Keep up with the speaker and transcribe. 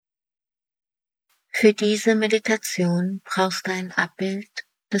Für diese Meditation brauchst du ein Abbild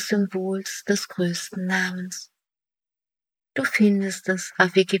des Symbols des größten Namens. Du findest es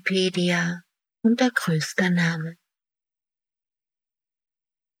auf Wikipedia unter größter Name.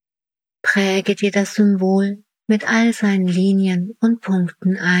 Präge dir das Symbol mit all seinen Linien und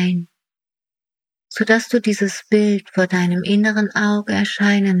Punkten ein, sodass du dieses Bild vor deinem inneren Auge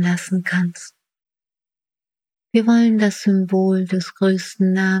erscheinen lassen kannst. Wir wollen das Symbol des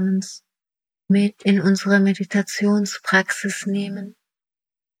größten Namens mit in unsere Meditationspraxis nehmen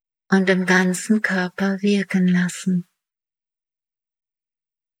und im ganzen Körper wirken lassen.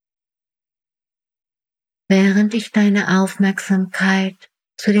 Während ich deine Aufmerksamkeit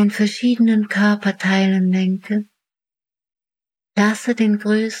zu den verschiedenen Körperteilen lenke, lasse den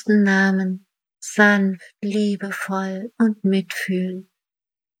größten Namen sanft, liebevoll und mitfühlend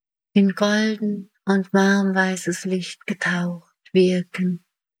in golden und warmweißes Licht getaucht wirken.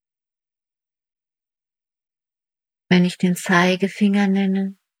 Wenn ich den Zeigefinger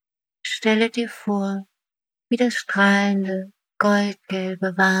nenne, stelle dir vor, wie das strahlende,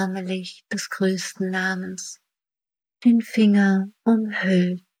 goldgelbe, warme Licht des größten Namens den Finger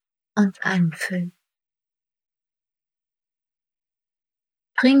umhüllt und anfüllt.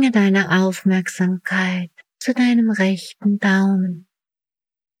 Bringe deine Aufmerksamkeit zu deinem rechten Daumen,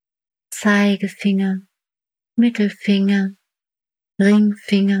 Zeigefinger, Mittelfinger,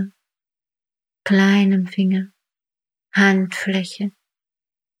 Ringfinger, kleinem Finger, Handfläche,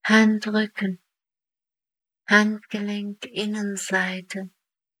 Handrücken, Handgelenk Innenseite,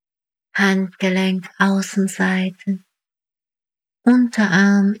 Handgelenk Außenseite,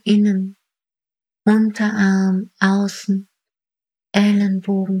 Unterarm innen, Unterarm außen,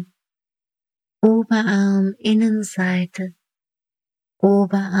 Ellenbogen, Oberarm Innenseite,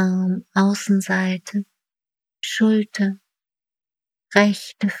 Oberarm Außenseite, Schulter,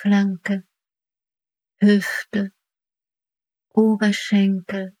 rechte Flanke, Hüfte,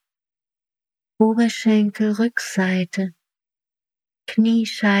 Oberschenkel, Oberschenkelrückseite,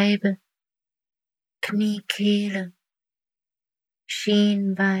 Kniescheibe, Kniekehle,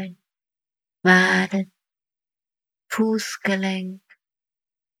 Schienbein, Wade, Fußgelenk,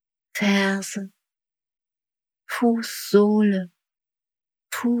 Ferse, Fußsohle,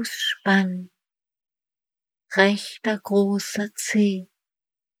 Fußspann, rechter großer Zeh,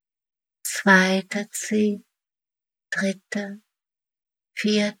 zweiter Zeh, dritter,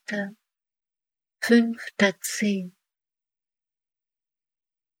 vierter, fünfter Zeh.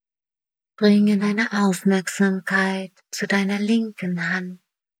 Bringe deine Aufmerksamkeit zu deiner linken Hand,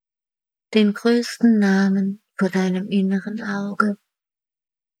 den größten Namen vor deinem inneren Auge.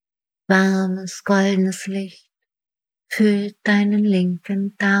 Warmes, goldenes Licht füllt deinen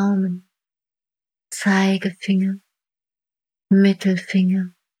linken Daumen, Zeigefinger,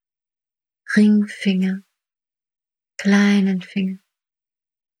 Mittelfinger, Ringfinger, kleinen Finger,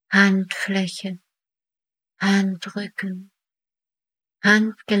 Handfläche, Handrücken,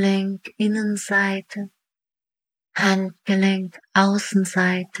 Handgelenk Innenseite, Handgelenk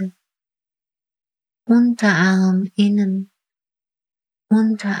Außenseite, Unterarm innen,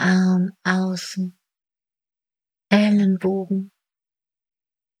 Unterarm außen, Ellenbogen,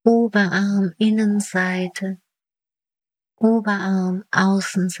 Oberarm Innenseite, Oberarm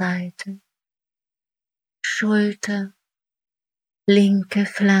Außenseite, Schulter, linke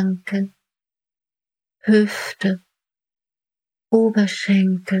Flanke, Hüfte,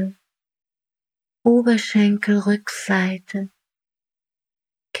 Oberschenkel, Oberschenkelrückseite,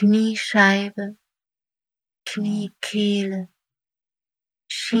 Kniescheibe, Kniekehle,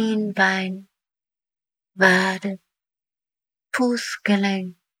 Schienbein, Wade,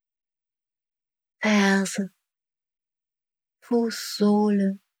 Fußgelenk, Ferse,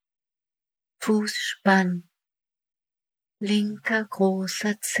 Fußsohle, Fußspann, linker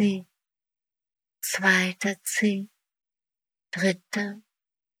großer Zeh, zweiter Zeh, dritter,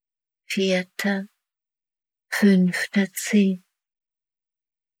 vierter, fünfter Zeh.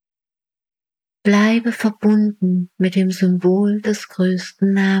 Bleibe verbunden mit dem Symbol des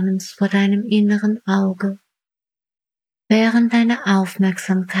größten Namens vor deinem inneren Auge, während deine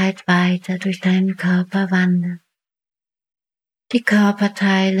Aufmerksamkeit weiter durch deinen Körper wandert. Die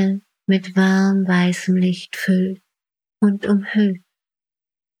Körperteile mit warm weißem Licht füllt und umhüllt.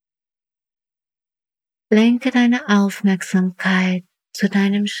 Lenke deine Aufmerksamkeit zu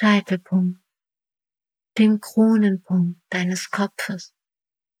deinem Scheitelpunkt, dem Kronenpunkt deines Kopfes.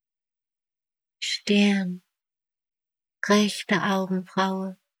 Stirn, rechte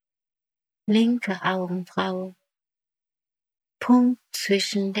Augenbraue, linke Augenbraue, Punkt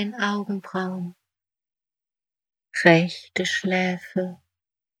zwischen den Augenbrauen, rechte Schläfe,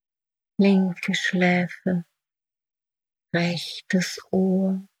 linke Schläfe, rechtes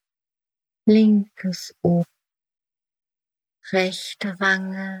Ohr, linkes Ohr, rechte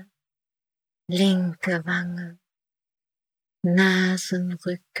Wange, linke Wange,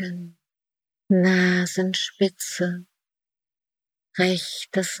 Nasenrücken, Nasenspitze,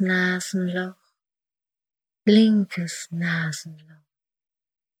 rechtes Nasenloch, linkes Nasenloch,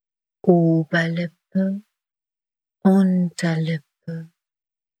 Oberlippe, Unterlippe,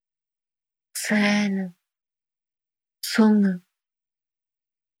 Zähne, Zunge,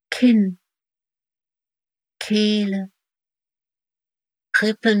 Kinn, Kehle,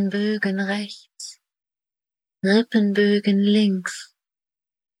 Rippenbögen rechts, Rippenbögen links,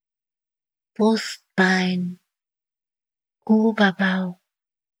 Brustbein, Oberbauch,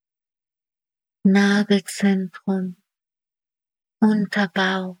 Nabelzentrum,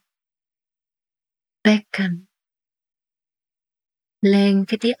 Unterbauch, Becken.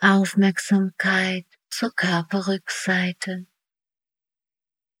 Lenke die Aufmerksamkeit zur Körperrückseite,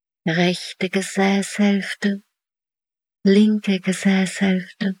 rechte Gesäßhälfte, linke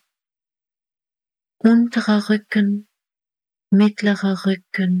Gesäßhälfte, unterer Rücken, mittlerer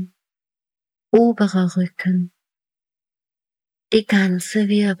Rücken, oberer Rücken, die ganze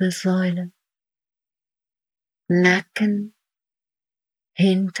Wirbelsäule, Nacken,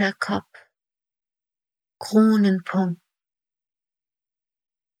 Hinterkopf, Kronenpunkt.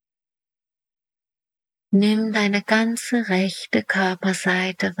 Nimm deine ganze rechte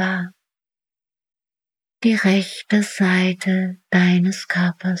Körperseite wahr, die rechte Seite deines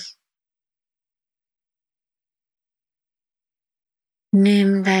Körpers.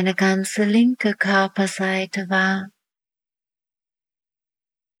 Nimm deine ganze linke Körperseite wahr,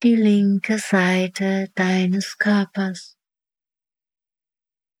 die linke Seite deines Körpers.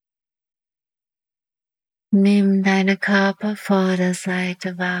 Nimm deine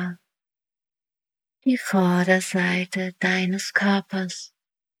Körpervorderseite wahr, die Vorderseite deines Körpers.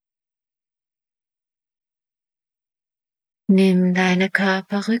 Nimm deine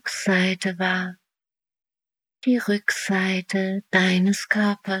Körperrückseite wahr, die Rückseite deines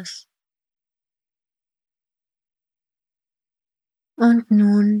Körpers. Und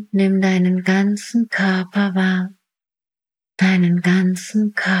nun nimm deinen ganzen Körper wahr, deinen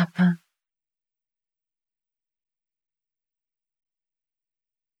ganzen Körper.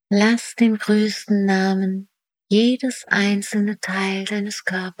 Lass den größten Namen jedes einzelne Teil deines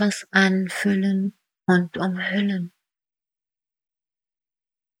Körpers anfüllen und umhüllen.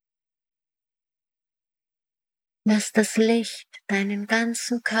 Lass das Licht deinen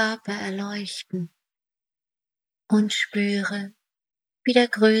ganzen Körper erleuchten und spüre, wie der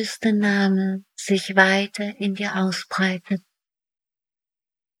größte Name sich weiter in dir ausbreitet.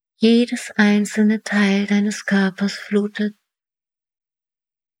 Jedes einzelne Teil deines Körpers flutet,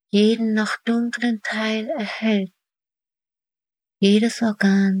 jeden noch dunklen Teil erhellt, jedes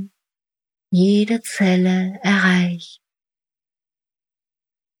Organ, jede Zelle erreicht.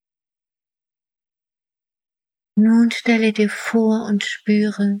 Nun stelle dir vor und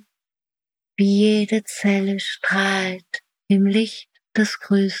spüre, wie jede Zelle strahlt im Licht des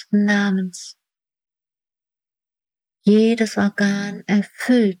größten Namens. Jedes Organ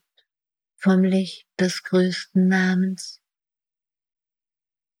erfüllt vom Licht des größten Namens.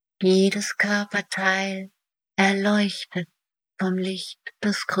 Jedes Körperteil erleuchtet vom Licht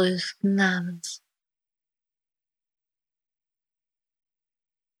des größten Namens.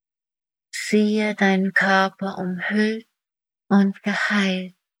 Siehe deinen Körper umhüllt und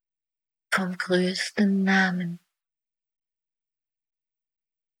geheilt vom größten Namen.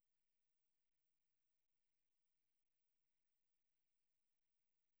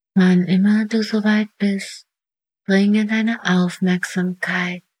 Wann immer du soweit bist, bringe deine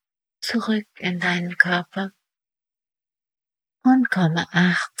Aufmerksamkeit zurück in deinen Körper und komme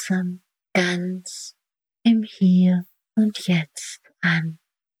achtsam ganz im Hier und Jetzt an.